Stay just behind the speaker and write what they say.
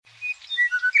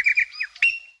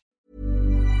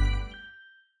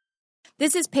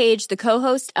This is Paige, the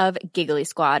co-host of Giggly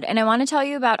Squad, and I want to tell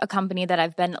you about a company that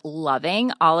I've been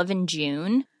loving, Olive &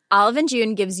 June. Olive &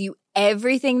 June gives you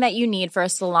everything that you need for a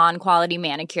salon-quality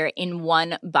manicure in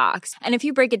one box. And if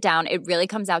you break it down, it really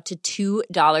comes out to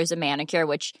 $2 a manicure,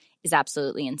 which is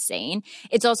absolutely insane.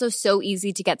 It's also so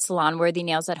easy to get salon-worthy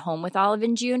nails at home with Olive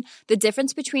 & June. The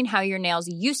difference between how your nails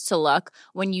used to look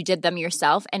when you did them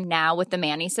yourself and now with the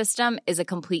Mani system is a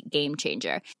complete game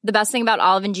changer. The best thing about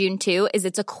Olive & June, too, is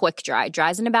it's a quick dry.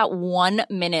 Dries in about 1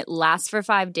 minute, lasts for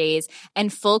 5 days,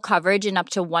 and full coverage in up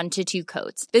to 1 to 2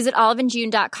 coats. Visit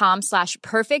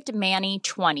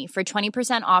oliveandjune.com/perfectmani20 for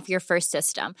 20% off your first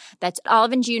system. That's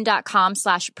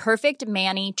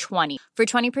oliveandjune.com/perfectmani20 for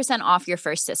 20% off your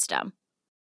first system. He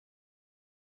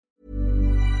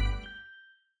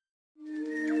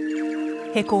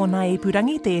kōna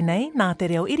ipurangi tēnei nā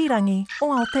te reo irirangi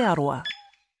o Aotearoa.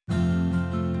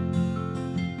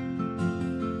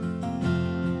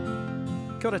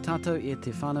 Kia ora tātou e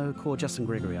te whānau, ko Justin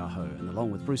Gregory aho, and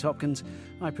along with Bruce Hopkins,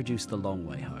 I produce The Long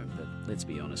Way Home, but let's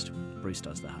be honest, Bruce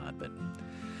does the hard bit.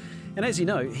 And as you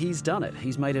know, he's done it.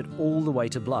 He's made it all the way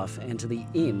to Bluff and to the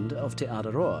end of Te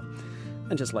Araroa.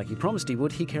 And just like he promised he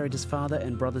would, he carried his father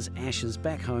and brother's ashes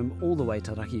back home all the way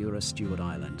to Rakiura, Stewart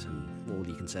Island. And all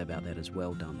you can say about that is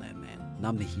well done, that man.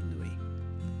 Ngā mihi nui.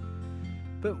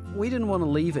 But we didn't want to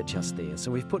leave it just there,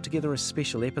 so we've put together a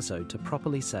special episode to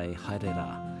properly say haere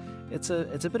rā. It's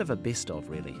a bit of a best-of,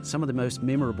 really. Some of the most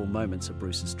memorable moments of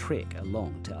Bruce's trek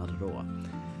along Te Araroa.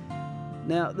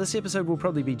 Now, this episode will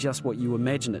probably be just what you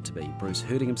imagine it to be. Bruce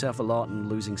hurting himself a lot and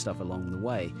losing stuff along the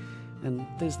way. And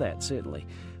there's that, certainly.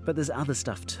 But there's other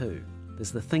stuff too.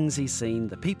 There's the things he's seen,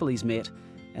 the people he's met,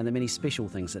 and the many special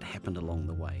things that happened along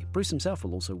the way. Bruce himself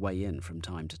will also weigh in from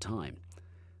time to time.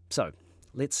 So,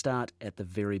 let's start at the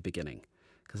very beginning,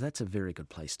 because that's a very good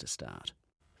place to start.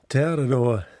 Te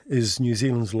Araroa is New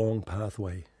Zealand's long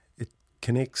pathway. It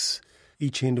connects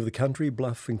each end of the country,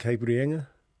 Bluff and Cape Reinga.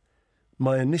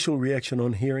 My initial reaction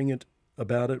on hearing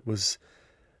about it was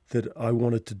that I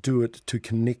wanted to do it to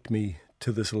connect me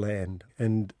to this land.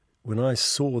 And when I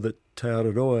saw that Te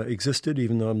Araroa existed,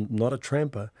 even though I'm not a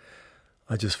tramper,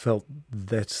 I just felt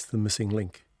that's the missing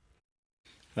link.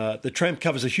 The tramp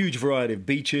covers a huge variety of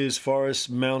beaches, forests,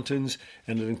 mountains,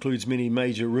 and it includes many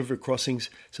major river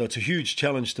crossings. So it's a huge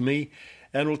challenge to me,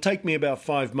 and it will take me about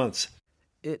 5 months.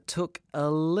 It took a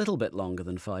little bit longer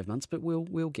than 5 months, but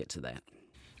we'll get to that.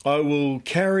 I will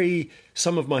carry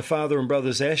some of my father and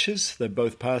brother's ashes. They've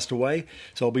both passed away.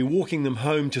 So I'll be walking them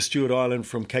home to Stewart Island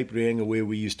from Cape Reinga, where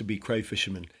we used to be cray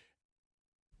fishermen.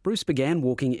 Bruce began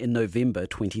walking in November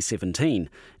 2017,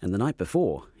 and the night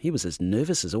before, he was as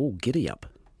nervous as all giddy-up.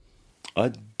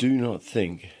 I do not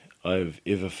think I've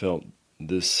ever felt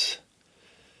this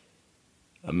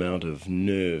amount of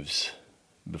nerves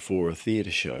before a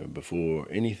theatre show, before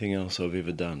anything else I've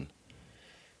ever done.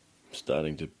 I'm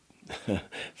starting to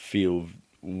feel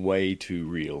way too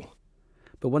real.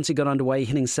 But once he got underway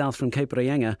heading south from Cape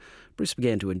Reinga, Bruce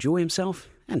began to enjoy himself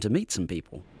and to meet some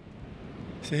people.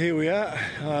 So here we are,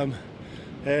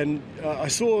 and I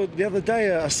saw the other day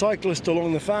a cyclist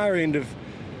along the far end of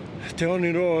Te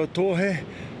Oniroa Tohe,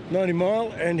 90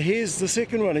 Mile, and here's the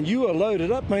second one, and you are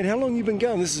loaded up, mate. How long have you been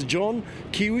going? This is John,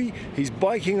 Kiwi. He's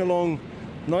biking along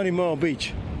 90 Mile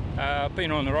Beach. I've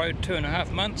been on the road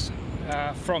 2.5 months,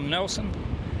 from Nelson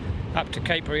up to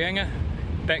Cape Reinga,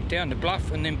 back down to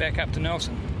Bluff, and then back up to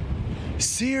Nelson.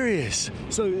 Serious?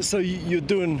 So you'll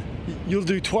do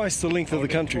twice the length of the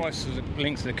country? Twice the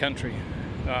length of the country.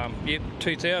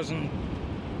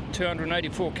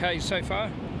 2,284 k's so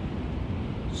far.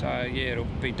 So yeah, it'll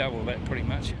be double that pretty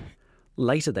much.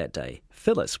 Later that day,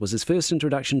 Phyllis was his first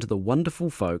introduction to the wonderful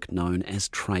folk known as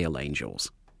trail angels.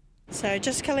 So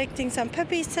just collecting some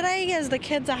pippies today as the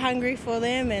kids are hungry for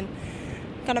them, and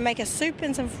going to make a soup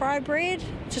and some fried bread.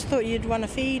 Just thought you'd want to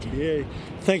feed. Yeah,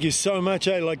 thank you so much.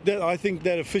 Like that, I think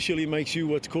that officially makes you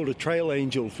what's called a trail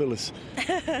angel, Phyllis.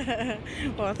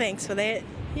 Well, thanks for that.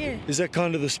 Yeah. Is that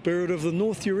kind of the spirit of the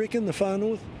north, you reckon, the far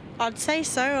north? I'd say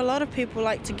so. A lot of people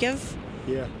like to give.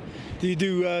 Yeah. Do you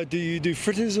do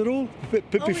fritters at all?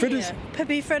 Pippi fritters? Yeah.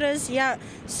 Pippi fritters, yeah.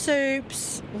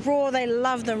 Soups, raw. They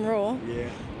love them raw. Yeah.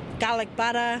 Garlic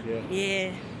butter.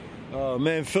 Yeah. Oh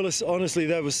man, Phyllis, honestly,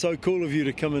 that was so cool of you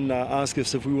to come and ask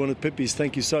us if we wanted pippies.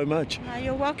 Thank you so much.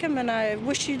 You're welcome, and I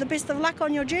wish you the best of luck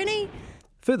on your journey.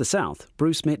 Further south,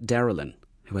 Bruce met Darylyn,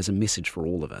 who has a message for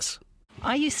all of us.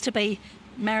 I used to be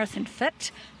marathon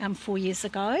fit 4 years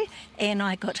ago, and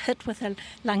I got hit with a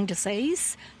lung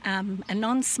disease, a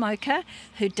non-smoker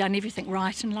who'd done everything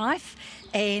right in life,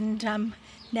 and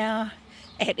now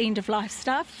at end of life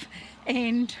stuff,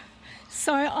 and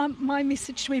So my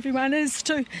message to everyone is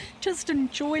to just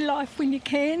enjoy life when you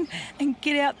can and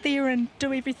get out there and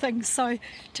do everything. So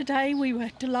today we were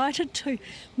delighted to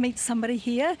meet somebody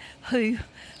here who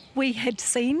we had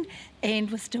seen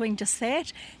and was doing just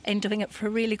that and doing it for a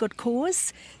really good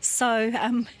cause. So,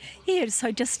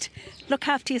 so just look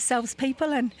after yourselves,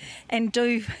 people, and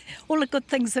do all the good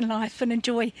things in life and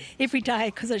enjoy every day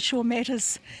because it sure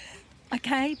matters.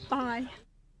 Okay, bye.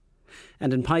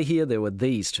 And in Paihia there were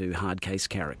these two hard case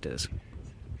characters.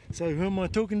 So who am I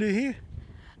talking to here?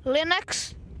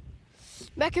 Lennox,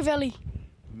 Machiavelli.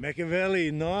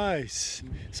 Machiavelli, nice.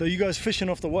 So you guys fishing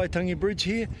off the Waitangi Bridge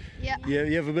here? Yeah. Yeah,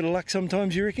 you have a bit of luck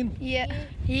sometimes, you reckon? Yeah.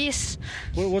 Yes.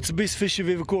 What's the best fish you've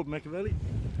ever caught, Machiavelli?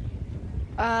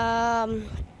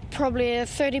 Probably a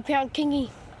 30-pound kingy.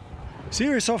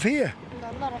 Serious, off here?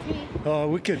 No, not off here. Oh,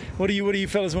 wicked. What do you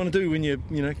fellas want to do when you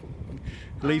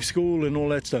leave school and all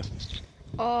that stuff?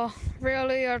 Oh,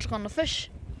 really, I just gonna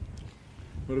fish.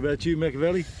 What about you,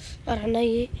 Machiavelli? I don't know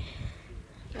yet.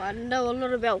 I know a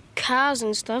lot about cars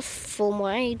and stuff for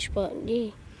my age, but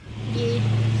yeah. Yeah.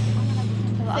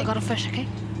 I got a fish, okay?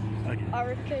 Okay. I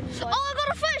reckon. Oh, I got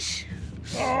a fish!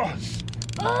 Oh!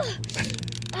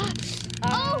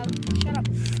 Shut up.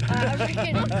 I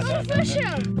reckon I got a fish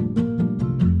out!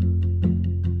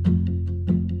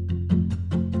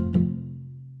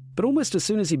 But almost as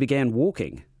soon as he began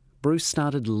walking, Bruce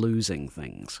started losing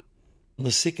things. On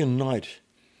the second night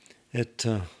at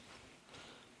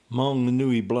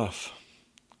Maunganui Bluff,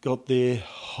 got there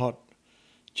hot,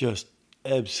 just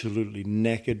absolutely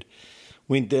knackered.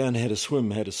 Went down, had a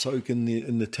swim, had a soak in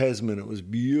the Tasman. It was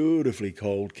beautifully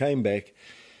cold. Came back,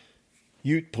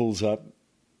 ute pulls up,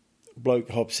 bloke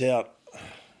hops out,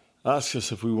 asks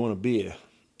us if we want a beer.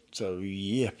 So,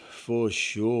 yep, for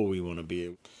sure we want a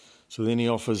beer. So then he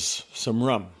offers some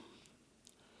rum.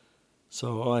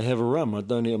 So I have a rum.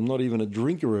 I'm not even a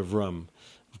drinker of rum.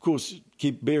 Of course,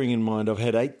 keep bearing in mind I've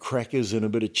had 8 crackers and a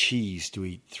bit of cheese to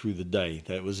eat through the day.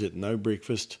 That was it, no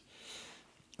breakfast.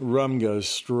 Rum goes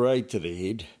straight to the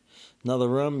head. Another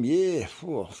rum, yeah,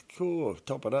 cool,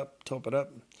 top it up.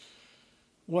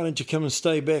 Why don't you come and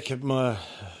stay back at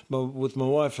with my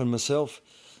wife and myself?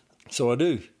 So I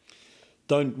do.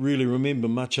 Don't really remember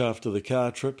much after the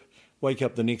car trip. Wake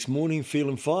up the next morning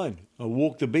feeling fine. I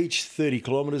walked the beach 30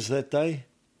 kilometres that day.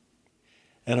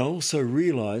 And I also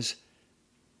realise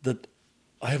that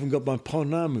I haven't got my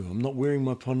ponamu. I'm not wearing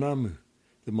my ponamu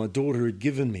that my daughter had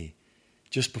given me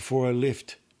just before I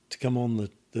left to come on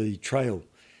the trail.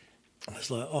 I was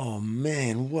like, oh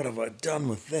man, what have I done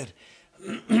with that?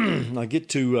 I get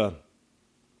to a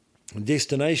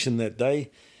destination that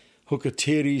day,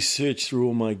 Hukateri, search through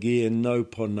all my gear, no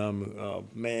ponamu. Oh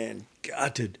man,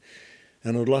 gutted.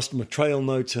 And I'd lost my trail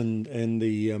notes and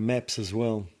the maps as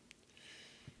well.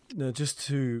 Now, just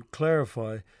to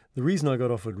clarify, the reason I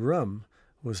got offered rum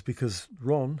was because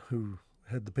Ron, who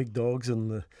had the big dogs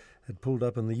and had pulled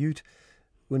up in the ute,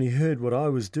 when he heard what I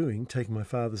was doing, taking my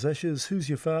father's ashes, who's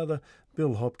your father?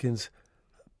 Bill Hopkins.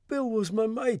 Bill was my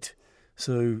mate.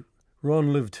 So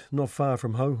Ron lived not far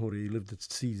from Hauhori. He lived at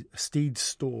Steed's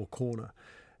Store corner.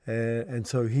 And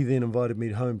so he then invited me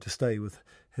home to stay with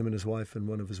him and his wife, and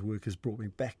one of his workers brought me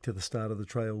back to the start of the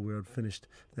trail where I'd finished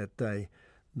that day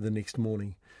the next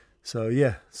morning. So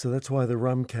that's why the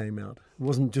rum came out. It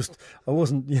wasn't just, I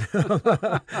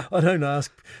don't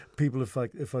ask people if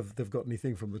they've got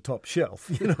anything from the top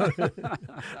shelf,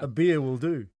 A beer will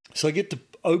do. So I get to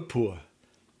Opua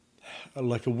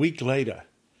like a week later.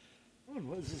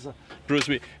 Bruce,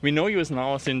 we know you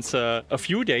now since a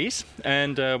few days,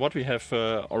 and what we have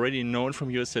already known from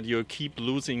you is that you keep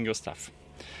losing your stuff.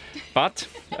 But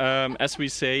as we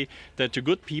say, that to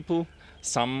good people,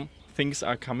 some things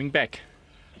are coming back.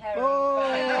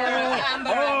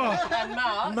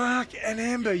 Mark and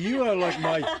Amber, you are like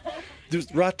my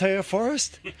Ratea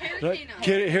forest,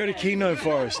 Haere Kino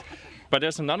forest. But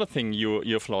there's another thing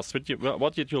you've lost.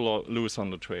 What did you lose on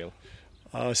the trail?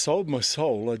 I sold my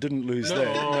soul. I didn't lose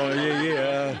that. Oh,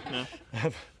 yeah.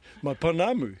 My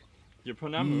ponamu. Your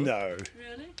ponamu? No.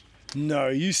 Really? No,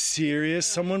 are you serious?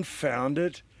 Someone found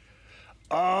it?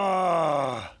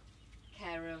 Ah.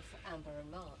 Care of Amber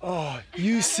and Mark. Oh,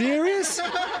 you serious?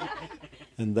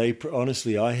 And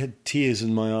honestly, I had tears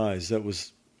in my eyes. That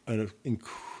was an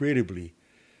incredibly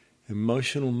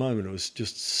emotional moment. It was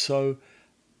just so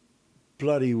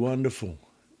bloody wonderful.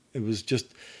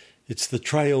 It's the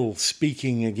trail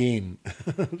speaking again.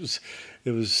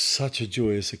 It was such a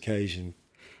joyous occasion.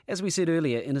 As we said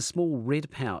earlier, in a small red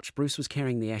pouch, Bruce was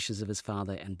carrying the ashes of his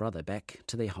father and brother back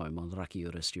to their home on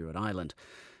Rakiura, Stewart Island.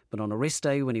 But on a rest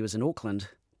day when he was in Auckland,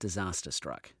 disaster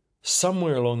struck.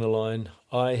 Somewhere along the line,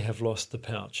 I have lost the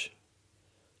pouch.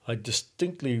 I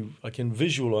can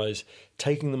visualise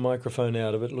taking the microphone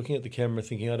out of it, looking at the camera,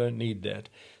 thinking I don't need that.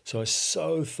 So I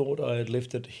so thought I had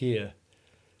left it here,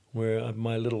 where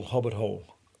my little hobbit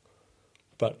hole.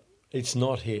 But it's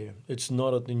not here. It's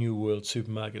not at the New World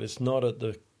supermarket. It's not at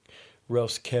the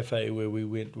Ralph's Cafe where we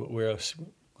went, where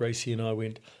Gracie and I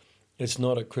went. It's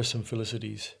not at Chris and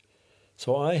Felicity's.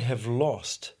 So I have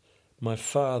lost my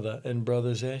father and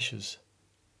brother's ashes.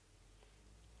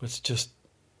 It's just,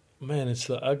 man, it's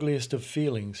the ugliest of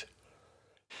feelings.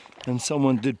 And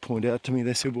someone did point out to me,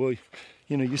 they said, well,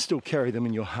 you know, you still carry them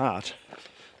in your heart.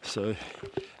 So,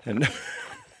 and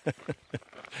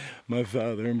my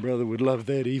father and brother would love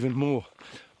that even more.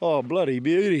 Oh, bloody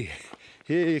beauty.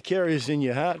 Here you carry us in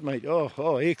your heart, mate.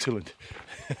 Oh, excellent.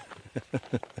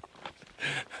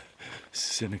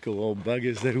 Cynical old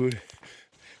buggers they were.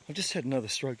 I've just had another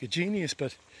stroke of genius,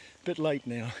 but a bit late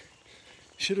now.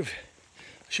 Should have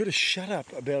shut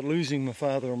up about losing my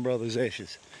father and brother's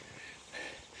ashes.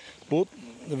 Bought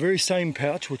the very same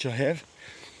pouch, which I have.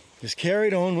 Just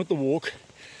carried on with the walk.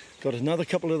 Got another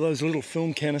couple of those little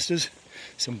film canisters.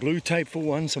 Some blue tape for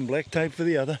one, some black tape for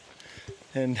the other.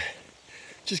 And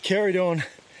just carried on.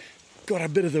 Got a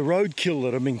bit of the roadkill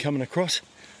that I've been coming across.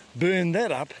 Burned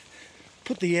that up.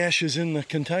 Put the ashes in the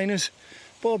containers.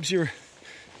 Bob's your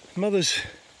mother's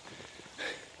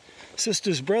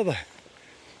sister's brother.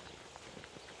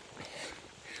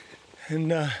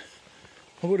 And I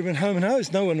would have been home and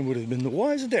hosed. No one would have been the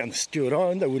wiser down the Stewart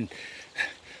Island.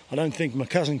 I don't think my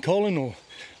cousin Colin or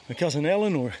my cousin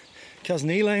Alan or cousin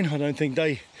Elaine, I don't think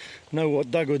they know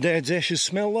what Doug or Dad's ashes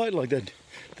smell like. Like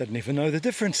they'd never know the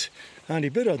difference. Auntie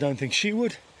Bid, I don't think she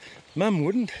would. Mum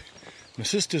wouldn't. My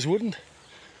sisters wouldn't.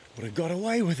 Would have got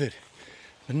away with it.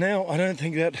 But now I don't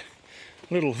think that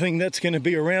little thing that's going to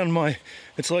be around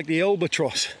it's like the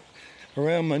albatross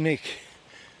around my neck.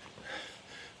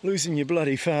 Losing your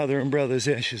bloody father and brother's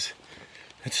ashes.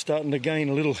 It's starting to gain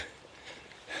a little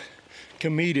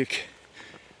comedic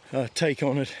take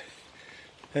on it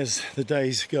as the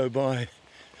days go by.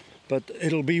 But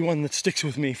it'll be one that sticks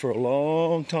with me for a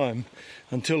long time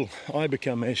until I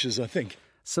become ashes, I think.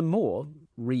 Some more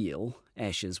real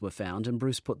ashes were found and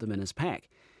Bruce put them in his pack.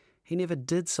 He never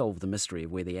did solve the mystery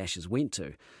of where the ashes went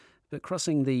to, but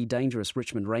crossing the dangerous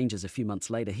Richmond Ranges a few months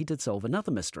later, he did solve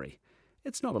another mystery.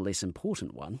 It's not a less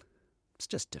important one, it's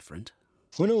just different.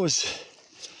 When I was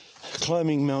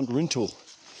climbing Mount Rintle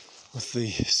with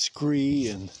the scree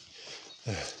and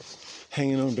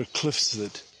hanging onto cliffs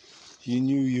that you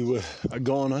knew you were a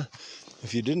goner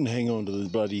if you didn't hang on to the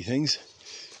bloody things,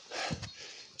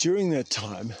 during that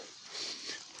time,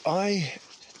 I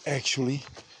actually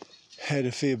had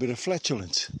a fair bit of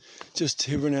flatulence, just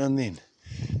every now and then.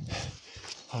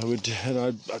 I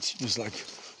was like,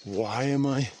 why am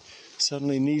I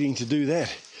suddenly needing to do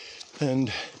that?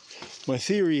 And my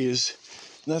theory is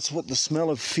that's what the smell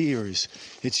of fear is.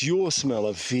 It's your smell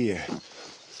of fear.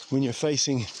 When you're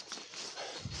facing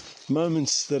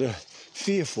moments that are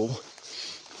fearful,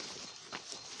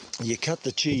 you cut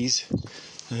the cheese,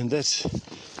 and that's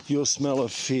your smell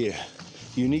of fear,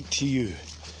 unique to you.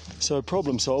 So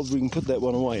problem solved, we can put that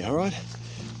one away, all right?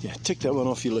 Yeah, tick that one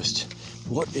off your list.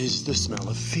 What is the smell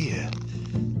of fear?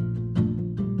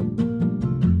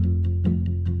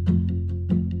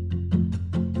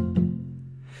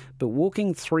 But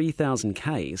walking 3,000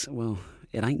 Ks, well,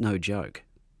 it ain't no joke.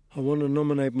 I want to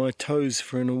nominate my toes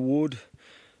for an award.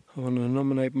 I want to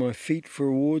nominate my feet for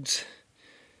awards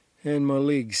and my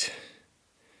legs.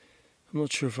 I'm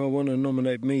not sure if I want to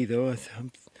nominate me, though.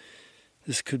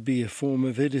 This could be a form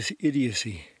of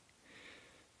idiocy.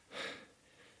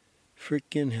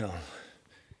 Frickin' hell.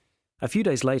 A few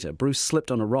days later, Bruce slipped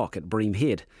on a rock at Bream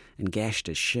Head and gashed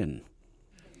his shin.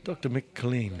 Dr. Mick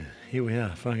Colleen, here we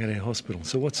are, Whangarei Hospital.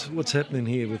 So what's happening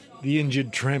here with the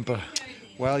injured tramper?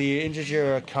 Well, you injured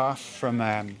your calf from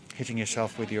hitting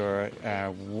yourself with your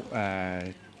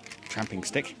tramping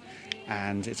stick,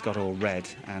 and it's got all red,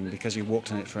 and because you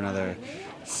walked on it for another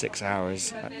 6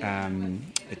 hours,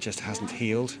 it just hasn't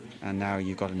healed, and now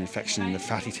you've got an infection in the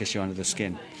fatty tissue under the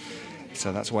skin.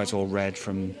 So that's why it's all red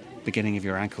from beginning of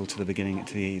your ankle to the beginning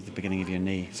of your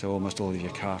knee, so almost all of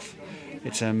your calf.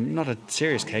 It's not a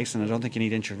serious case, and I don't think you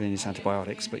need intravenous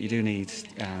antibiotics, but you do need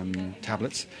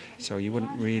tablets, so you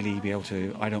wouldn't really be able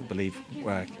to, I don't believe,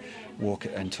 walk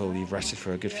until you've rested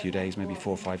for a good few days, maybe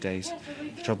 4 or 5 days.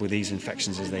 The trouble with these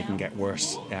infections is they can get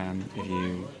worse if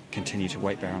you continue to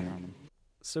weight bear on them.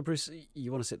 So, Bruce,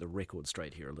 you want to set the record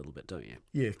straight here a little bit, don't you?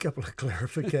 Yeah, a couple of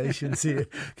clarifications here.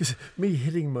 Because me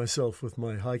hitting myself with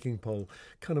my hiking pole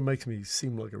kind of makes me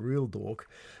seem like a real dork.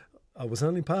 I was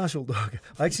only partial, dog.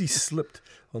 I actually slipped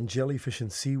on jellyfish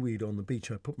and seaweed on the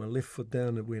beach. I put my left foot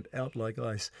down, it went out like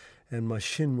ice, and my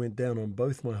shin went down on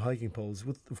both my hiking poles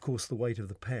with, of course, the weight of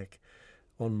the pack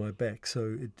on my back.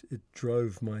 So it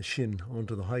drove my shin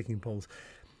onto the hiking poles.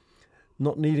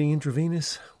 Not needing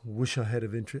intravenous, wish I had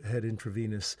had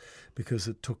intravenous, because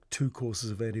it took 2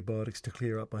 courses of antibiotics to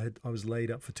clear up. I was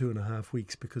laid up for 2.5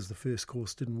 weeks because the first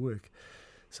course didn't work.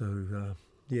 So,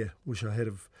 wish I had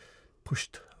have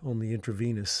pushed on the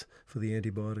intravenous for the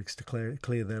antibiotics to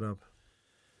clear that up.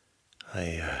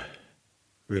 I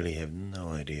really have no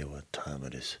idea what time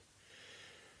it is.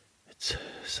 It's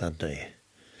Sunday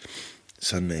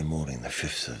morning, the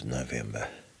 5th of November.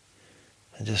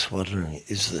 I'm just wondering,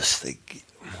 is this thing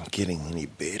getting any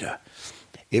better?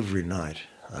 Every night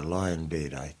I lie in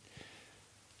bed, I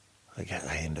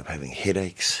end up having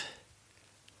headaches.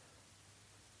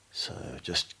 So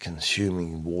just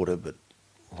consuming water, but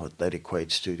what that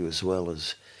equates to as well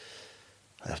is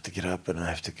I have to get up and I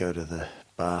have to go to the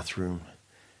bathroom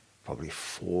probably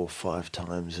 4 or 5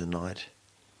 times a night.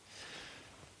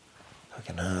 I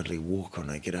can hardly walk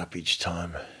when I get up each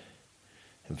time.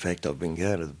 In fact, I've been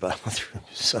going to the bathroom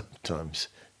sometimes.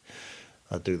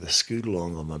 I do the scoot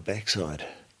along on my backside.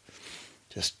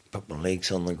 Just put my legs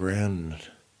on the ground and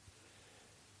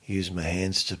use my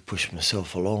hands to push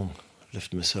myself along,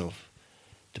 lift myself,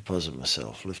 deposit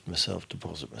myself, lift myself,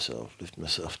 deposit myself, lift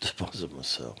myself, deposit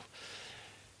myself.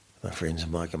 My friends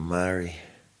Mike and Mari,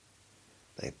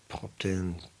 they popped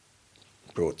in,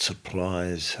 brought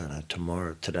supplies. I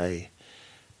know today,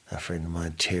 a friend of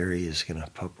mine, Terry, is going to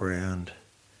pop round.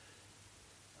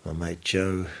 My mate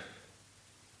Joe.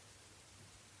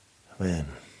 Man,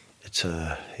 it's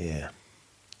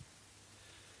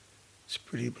it's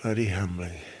pretty bloody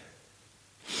humbling.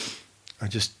 I'm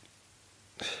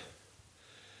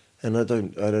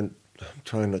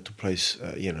trying not to place,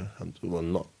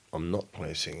 I'm not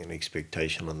placing an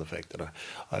expectation on the fact that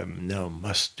I now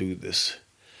must do this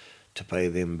to pay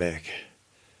them back,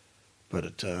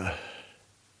 but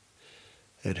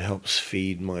it helps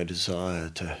feed my desire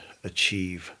to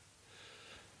achieve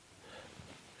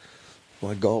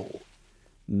my goal.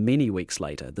 Many weeks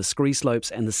later, the scree slopes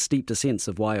and the steep descents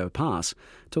of Waio Pass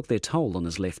took their toll on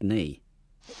his left knee.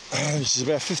 This is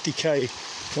about 50k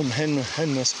from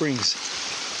Hanna Springs,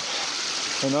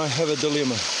 and I have a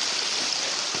dilemma.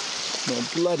 My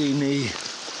bloody knee,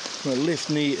 my left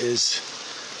knee is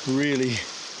really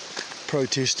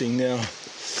protesting now.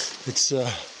 It's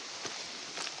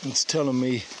telling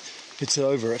me it's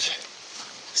over it.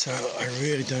 So I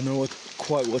really don't know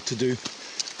quite what to do.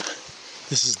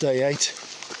 This is day 8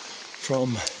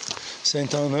 from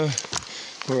Santano,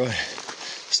 where I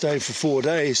stayed for 4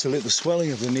 days to let the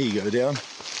swelling of the knee go down.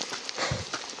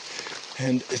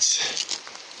 And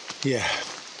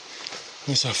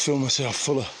unless I fill myself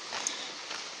full of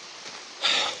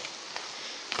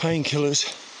painkillers,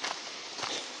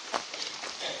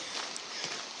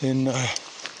 then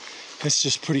it's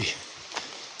just pretty,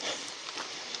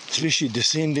 especially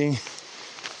descending.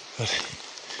 But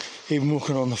even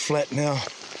walking on the flat now,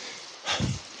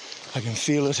 I can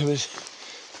feel it a bit.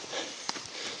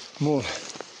 More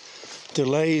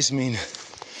delays mean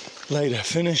later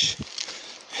finish,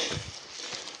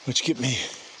 which get me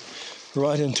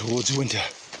right in towards winter.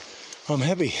 I'm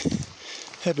happy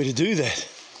to do that,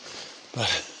 but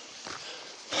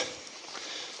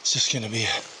it's just going to be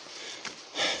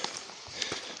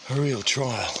a real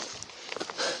trial.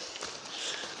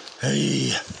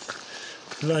 Hey,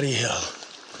 bloody hell.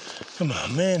 Come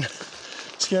on, man.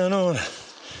 What's going on?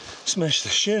 Smash the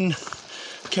shin,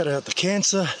 cut out the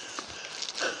cancer.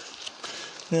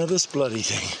 Now this bloody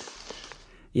thing.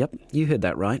 Yep, you heard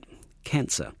that right.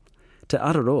 Cancer. Te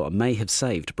Araroa may have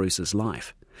saved Bruce's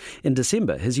life. In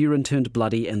December, his urine turned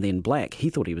bloody and then black. He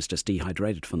thought he was just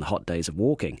dehydrated from the hot days of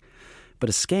walking. But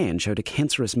a scan showed a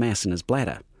cancerous mass in his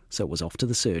bladder, so it was off to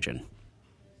the surgeon.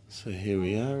 So here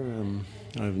we are.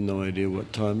 I have no idea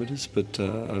what time it is, but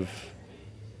I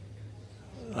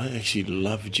actually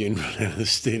love general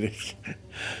anaesthetic.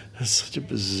 It's such a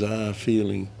bizarre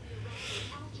feeling.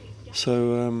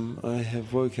 So I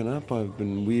have woken up. I've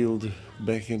been wheeled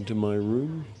back into my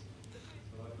room,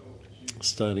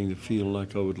 starting to feel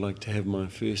like I would like to have my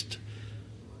first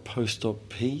post-op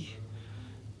pee.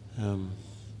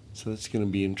 So that's going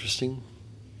to be interesting.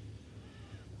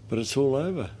 But it's all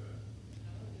over.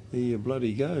 There you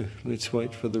bloody go. Let's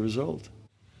wait for the result.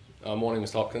 Morning,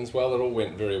 Mr. Hopkins. Well, it all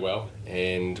went very well,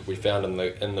 and we found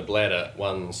in the bladder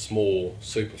one small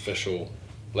superficial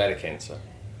bladder cancer,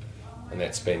 and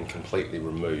that's been completely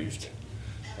removed,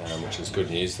 which is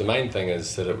good news. The main thing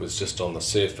is that it was just on the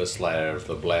surface layer of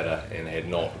the bladder and had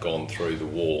not gone through the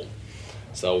wall.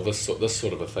 So this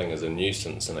sort of a thing is a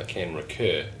nuisance and it can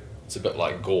recur. It's a bit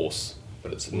like gorse,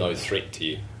 but it's no threat to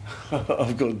you.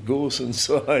 I've got gorse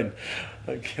inside.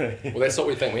 Okay. Well, that's what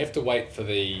we think. We have to wait for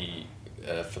the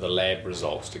lab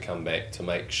results to come back to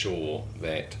make sure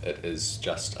that it is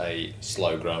just a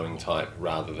slow-growing type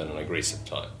rather than an aggressive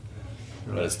type.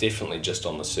 Right. But it's definitely just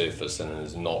on the surface and it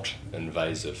is not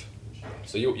invasive.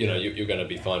 So you're going to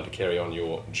be fine to carry on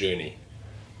your journey.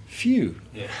 Phew.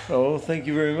 Yeah. Oh, thank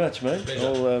you very much, mate.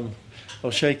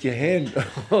 I'll shake your hand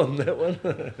on that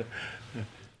one.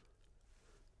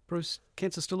 Bruce,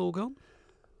 cancer still all gone?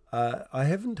 I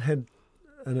haven't had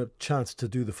a chance to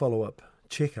do the follow-up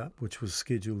checkup, which was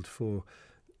scheduled for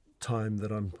time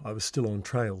that I was still on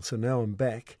trail. So now I'm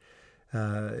back.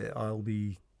 I'll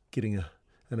be getting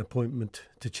an appointment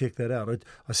to check that out.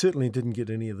 I certainly didn't get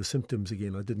any of the symptoms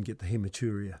again. I didn't get the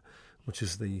hematuria, which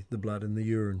is the blood in the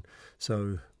urine.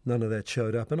 So none of that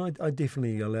showed up. And I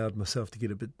definitely allowed myself to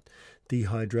get a bit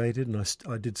dehydrated, and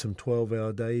I did some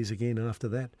 12-hour days again after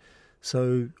that.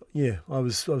 So, yeah, I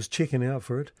was checking out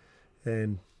for it,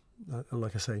 and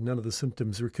like I say, none of the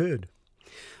symptoms recurred.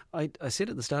 I said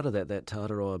at the start of that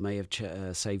Tāroa may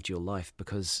have saved your life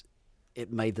because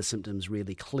it made the symptoms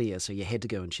really clear, so you had to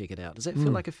go and check it out. Does that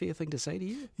feel like a fair thing to say to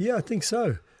you? Yeah, I think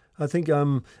so. I think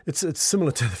it's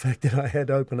similar to the fact that I had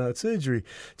open heart surgery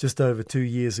just over 2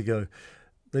 years ago.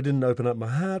 They didn't open up my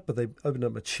heart, but they opened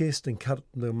up my chest and cut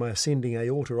my ascending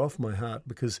aorta off my heart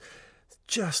because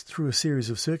just through a series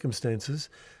of circumstances,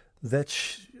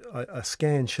 a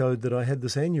scan showed that I had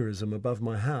this aneurysm above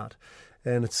my heart.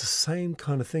 And it's the same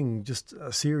kind of thing, just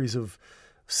a series of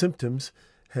symptoms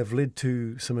have led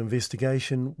to some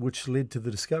investigation, which led to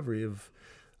the discovery of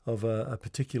a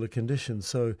particular condition.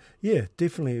 So, yeah,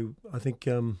 definitely, I think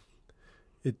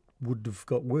it would have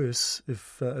got worse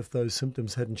if those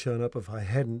symptoms hadn't shown up, if I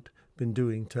hadn't been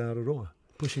doing Te Araroa,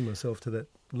 pushing myself to that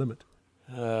limit.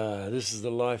 This is the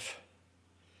life.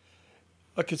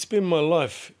 I could spend my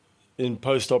life in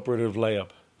post-operative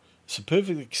layup. It's a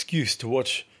perfect excuse to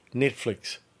watch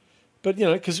Netflix. But,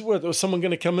 because was someone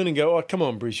going to come in and go, oh, come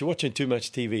on, Bruce, you're watching too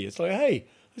much TV. It's like, hey,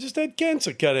 I just had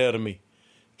cancer cut out of me.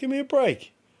 Give me a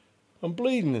break. I'm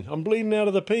bleeding. I'm bleeding out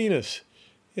of the penis.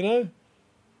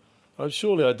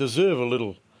 Surely I deserve a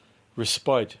little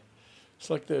respite. It's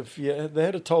like if they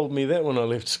had have told me that when I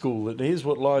left school, that here's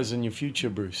what lies in your future,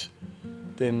 Bruce,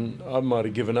 then I might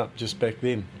have given up just back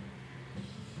then.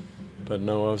 But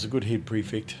no, I was a good head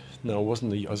prefect. No, I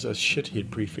wasn't. I was a shit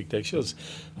head prefect, actually.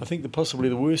 I think possibly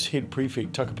the worst head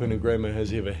prefect Takapuna Grammar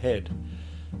has ever had,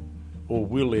 or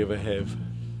will ever have.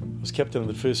 I was captain of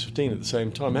the first 15 at the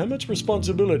same time. How much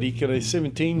responsibility can a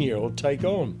 17-year-old take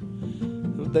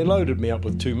on? They loaded me up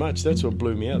with too much. That's what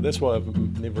blew me out. That's why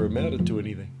I've never amounted to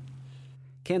anything.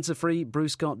 Cancer-free,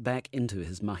 Bruce got back into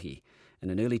his mahi. And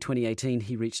in early 2018,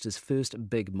 he reached his first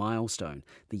big milestone,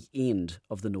 the end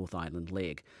of the North Island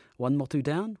leg. One motu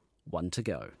down, one to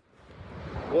go.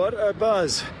 What a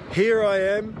buzz. Here I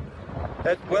am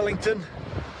at Wellington.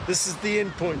 This is the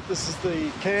end point. This is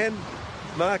the can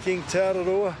marking Te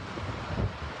Araroa.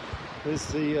 There's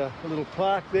the little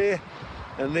plaque there,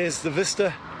 and there's the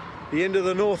vista, the end of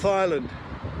the North Island.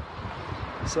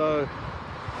 So,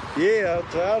 yeah,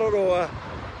 Te Araroa,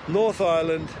 North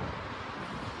Island.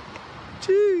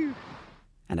 Choo!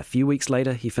 And a few weeks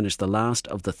later, he finished the last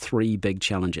of the 3 big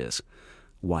challenges,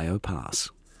 Waio Pass.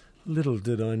 Little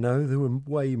did I know there were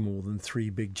way more than 3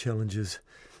 big challenges.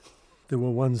 There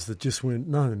were ones that just weren't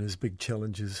known as big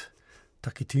challenges.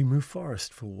 Takitimu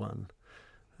Forest for one.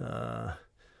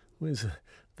 Where's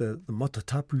the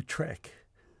Motatapu track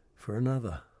for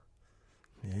another?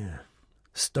 Yeah.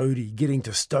 Stody, getting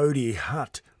to Stody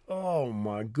Hut. Oh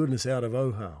my goodness, out of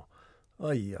Ohau.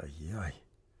 Ay, ay, ay.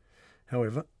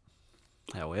 However.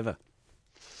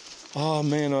 Oh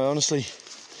man, I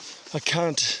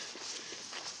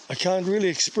can't really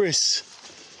express,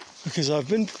 because I've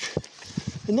been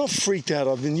not freaked out.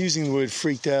 I've been using the word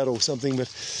freaked out or something, but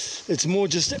it's more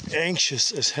just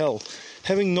anxious as hell.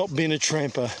 Having not been a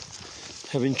tramper,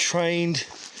 having trained,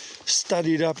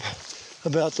 studied up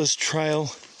about this trail,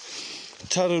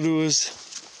 Tararuas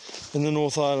in the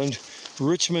North Island,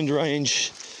 Richmond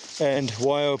Range and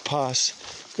Waio Pass.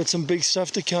 Got some big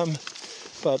stuff to come,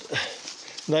 but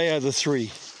they are the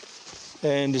 3.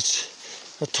 And it's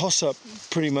a toss-up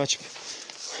pretty much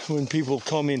when people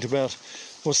comment about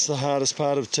what's the hardest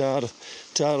part of Te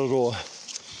Araroa.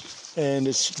 And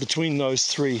it's between those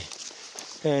 3.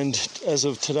 And as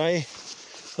of today,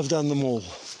 I've done them all.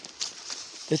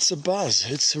 It's a buzz.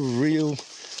 It's a real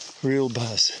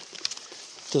buzz.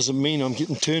 Doesn't mean I'm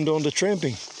getting turned on to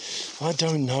tramping. I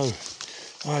don't know,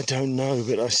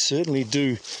 but I certainly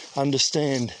do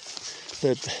understand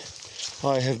that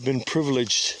I have been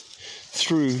privileged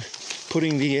through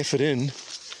putting the effort in.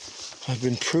 I've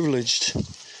been privileged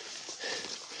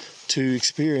to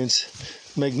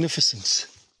experience magnificence.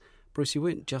 Bruce, you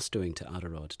weren't just doing Te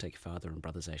Aroa to take your father and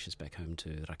brother's ashes back home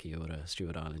to Rakiura,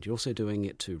 Stewart Island. You're also doing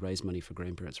it to raise money for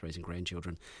grandparents, raising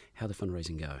grandchildren. How'd the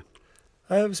fundraising go?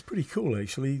 It was pretty cool,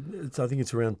 actually. I think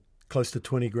it's around close to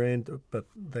 20 grand, but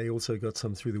they also got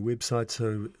some through the website,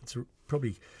 so it's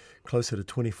probably closer to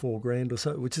 24 grand or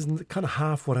so, which is kind of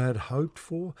half what I had hoped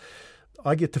for.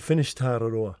 I get to finish Te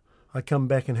Aroa. I come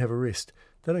back and have a rest.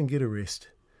 They don't get a rest.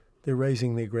 They're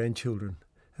raising their grandchildren,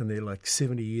 and they're like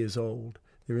 70 years old.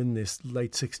 They're in their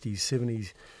late 60s,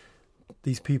 70s.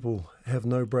 These people have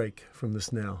no break from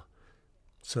this now.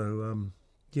 So,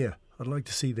 I'd like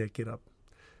to see that get up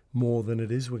more than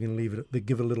it is. We're going to leave it,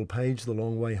 give a little page, The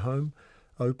Long Way Home,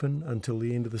 open until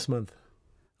the end of this month.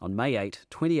 On May 8,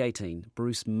 2018,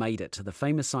 Bruce made it to the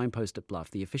famous signpost at Bluff,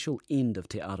 the official end of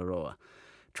Te Aroa.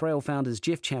 Trail founders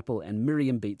Jeff Chappell and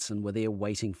Miriam Beatson were there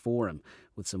waiting for him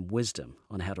with some wisdom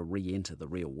on how to re-enter the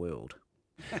real world.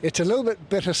 It's a little bit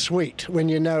bittersweet when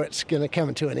you know it's going to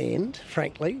come to an end,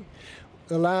 frankly.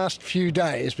 The last few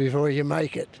days before you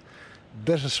make it,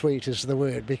 bittersweet is the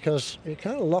word, because you're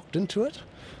kind of locked into it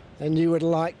and you would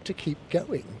like to keep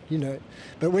going, you know.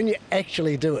 But when you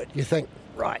actually do it, you think,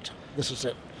 right, this is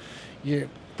it. You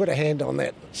put a hand on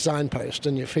that signpost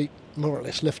and your feet more or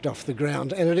less lift off the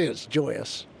ground, and it is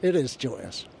joyous. It is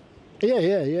joyous.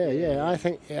 Yeah. I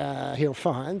think he'll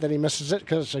find that he misses it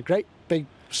because it's a great, big,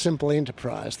 simple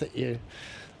enterprise that the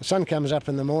sun comes up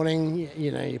in the morning,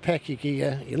 you pack your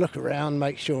gear, you look around,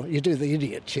 make sure, you do the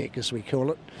idiot check, as we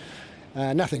call it.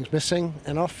 Nothing's missing,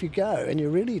 and off you go. And you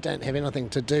really don't have anything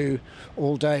to do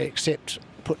all day except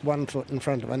put one foot in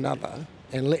front of another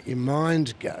and let your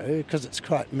mind go, because it's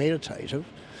quite meditative.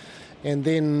 And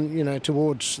then,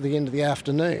 towards the end of the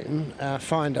afternoon,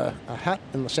 find a hut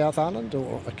in the South Island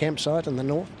or a campsite in the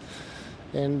north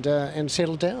and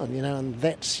settle down, and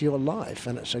that's your life.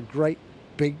 And it's a great,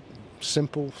 big,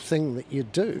 simple thing that you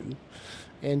do,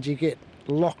 and you get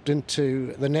locked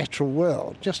into the natural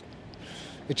world.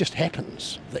 It just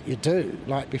happens that you do.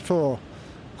 Like before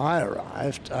I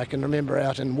arrived, I can remember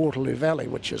out in Waterloo Valley,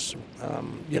 which is,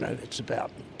 it's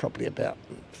probably about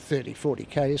 30, 40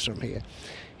 k's from here,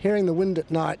 hearing the wind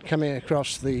at night coming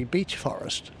across the beech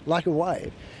forest like a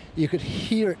wave. You could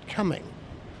hear it coming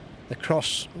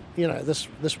across,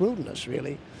 this wilderness,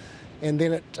 really. And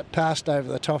then it passed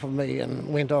over the top of me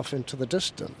and went off into the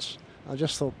distance. I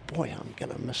just thought, boy, I'm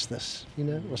going to miss this.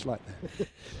 It was like that.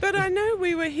 But I know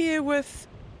we were here with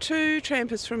 2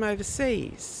 trampers from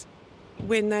overseas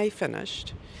when they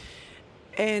finished,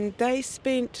 and they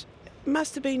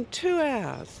must have been 2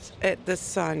 hours at this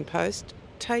signpost,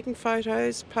 taking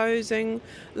photos, posing,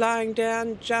 lying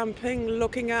down, jumping,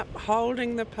 looking up,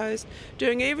 holding the post,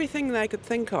 doing everything they could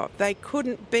think of. They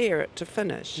couldn't bear it to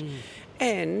finish.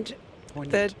 And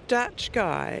the Dutch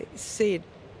guy said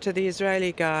to the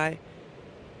Israeli guy,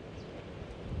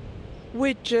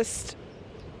 we're just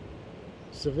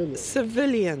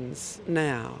civilians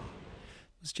now.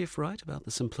 Was Jeff right about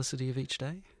the simplicity of each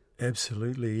day?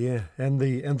 Absolutely, yeah. And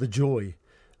the joy.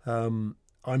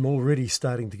 I'm already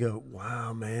starting to go,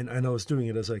 wow, man. And I was doing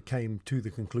it as I came to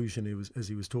the conclusion as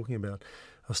he was talking about.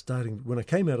 When I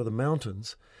came out of the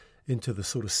mountains into the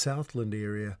sort of Southland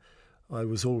area, I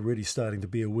was already starting to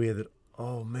be aware that,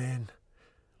 oh, man,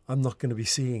 I'm not going to be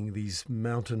seeing these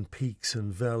mountain peaks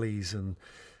and valleys and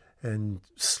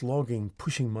slogging,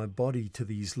 pushing my body to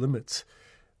these limits,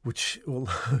 which,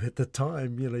 although at the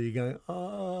time, you're going,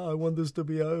 I want this to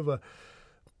be over.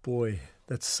 Boy,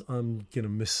 I'm going to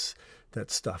miss that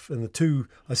stuff. And the 2,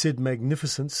 I said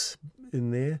magnificence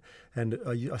in there, and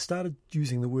I started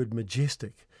using the word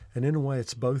majestic, and in a way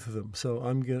it's both of them. So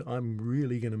I'm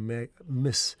really going to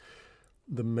miss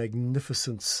the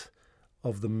magnificence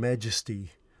of the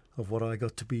majesty of what I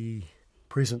got to be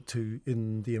present to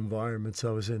in the environments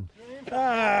I was in.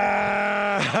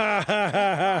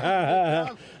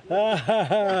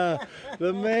 The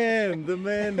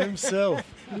man himself.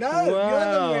 No,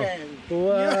 wow. You're the man.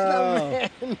 Wow.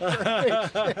 You're the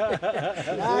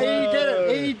man. No,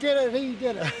 he did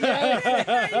it.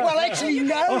 Yeah. Well, actually,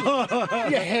 no,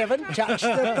 you haven't touched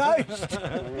the post.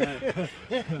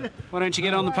 Why don't you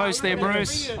get on the post there,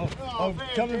 Bruce? I'm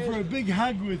coming for a big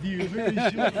hug with you very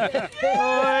shortly.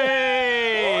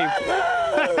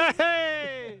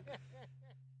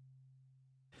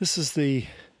 This is the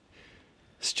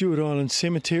Stewart Island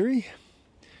Cemetery.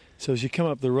 So as you come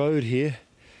up the road here,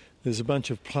 there's a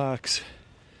bunch of plaques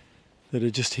that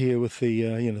are just here with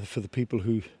the, for the people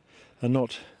who are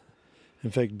not,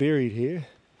 in fact, buried here.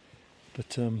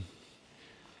 But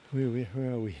Where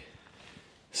are we?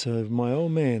 So my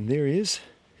old man, there he is.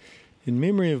 In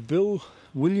memory of Bill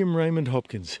William Raymond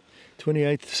Hopkins,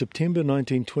 28th September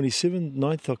 1927,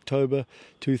 9th October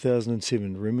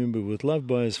 2007. Remembered with love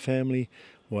by his family,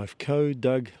 wife Co,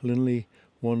 Doug, Lindley,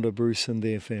 Wanda, Bruce and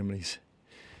their families.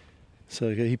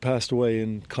 So he passed away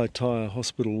in Kaitaia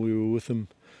Hospital. We were with him.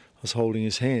 I was holding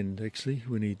his hand, actually,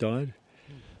 when he died.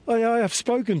 I've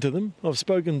spoken to them. I've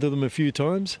spoken to them a few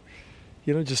times.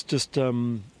 You know, just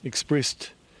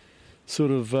expressed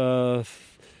sort of,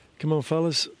 come on,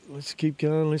 fellas, let's keep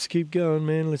going,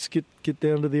 man. Let's get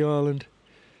down to the island.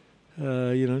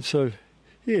 You know, so,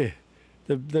 yeah,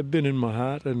 they've been in my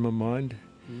heart and my mind.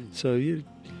 So, yeah.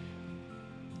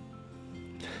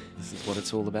 This is what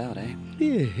it's all about, eh?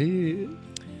 Yeah.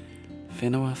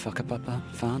 Whenua, whakapapa,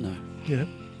 whānau. Yeah,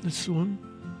 that's the one.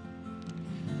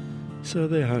 So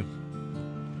they're home.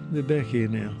 They're back here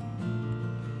now.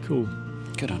 Cool.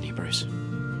 Good on you, Bruce.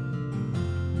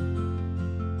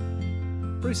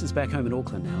 Bruce is back home in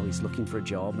Auckland now. He's looking for a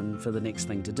job and for the next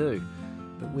thing to do.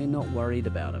 But we're not worried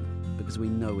about him because we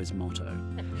know his motto.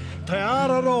 Te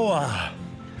Araroa.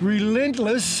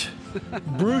 Relentless,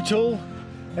 brutal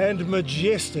and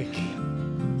majestic.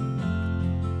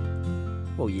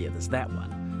 Well, yeah, there's that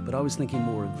one. But I was thinking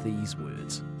more of these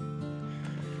words.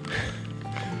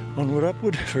 Onward,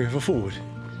 upward, forever forward.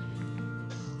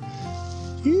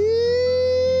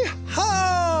 Yee-haw!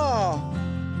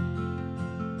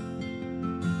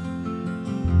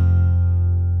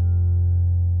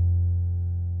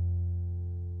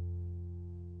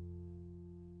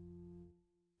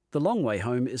 The Long Way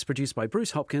Home is produced by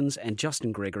Bruce Hopkins and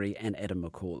Justin Gregory and Adam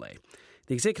McCauley.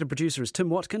 The executive producer is Tim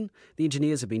Watkin. The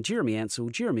engineers have been Jeremy Ansell,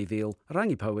 Jeremy Veal,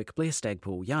 Rangi Powick, Blair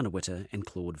Stagpool, Jana Witter and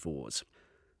Claude Vors.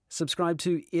 Subscribe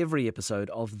to every episode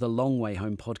of The Long Way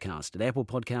Home podcast at Apple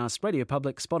Podcasts, Radio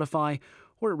Public, Spotify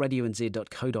or at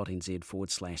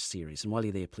radionz.co.nz/series. And while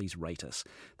you're there, please rate us.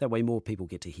 That way more people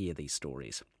get to hear these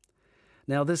stories.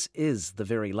 Now, this is the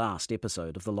very last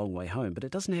episode of The Long Way Home, but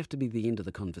it doesn't have to be the end of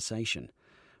the conversation.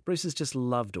 Bruce has just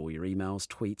loved all your emails,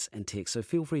 tweets and texts, so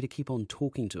feel free to keep on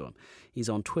talking to him. He's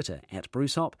on Twitter at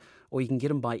BruceHop, or you can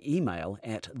get him by email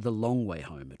at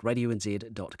thelongwayhome at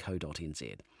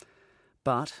radionz.co.nz.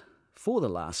 But, for the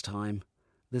last time,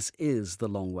 this is The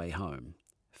Long Way Home.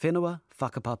 Whenua,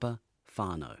 whakapapa,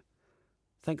 whānau.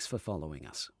 Thanks for following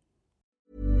us.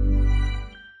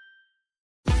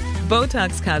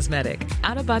 Botox Cosmetic,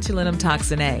 out of botulinum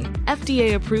toxin A,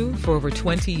 FDA approved for over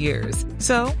 20 years.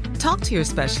 So, talk to your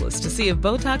specialist to see if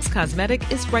Botox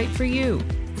Cosmetic is right for you.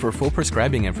 For full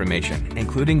prescribing information,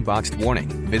 including boxed warning,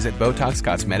 visit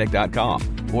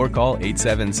BotoxCosmetic.com or call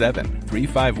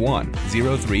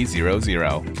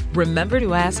 877-351-0300. Remember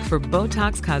to ask for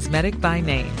Botox Cosmetic by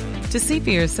name. To see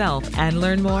for yourself and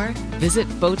learn more, visit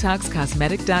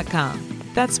BotoxCosmetic.com.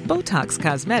 That's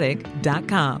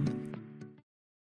BotoxCosmetic.com.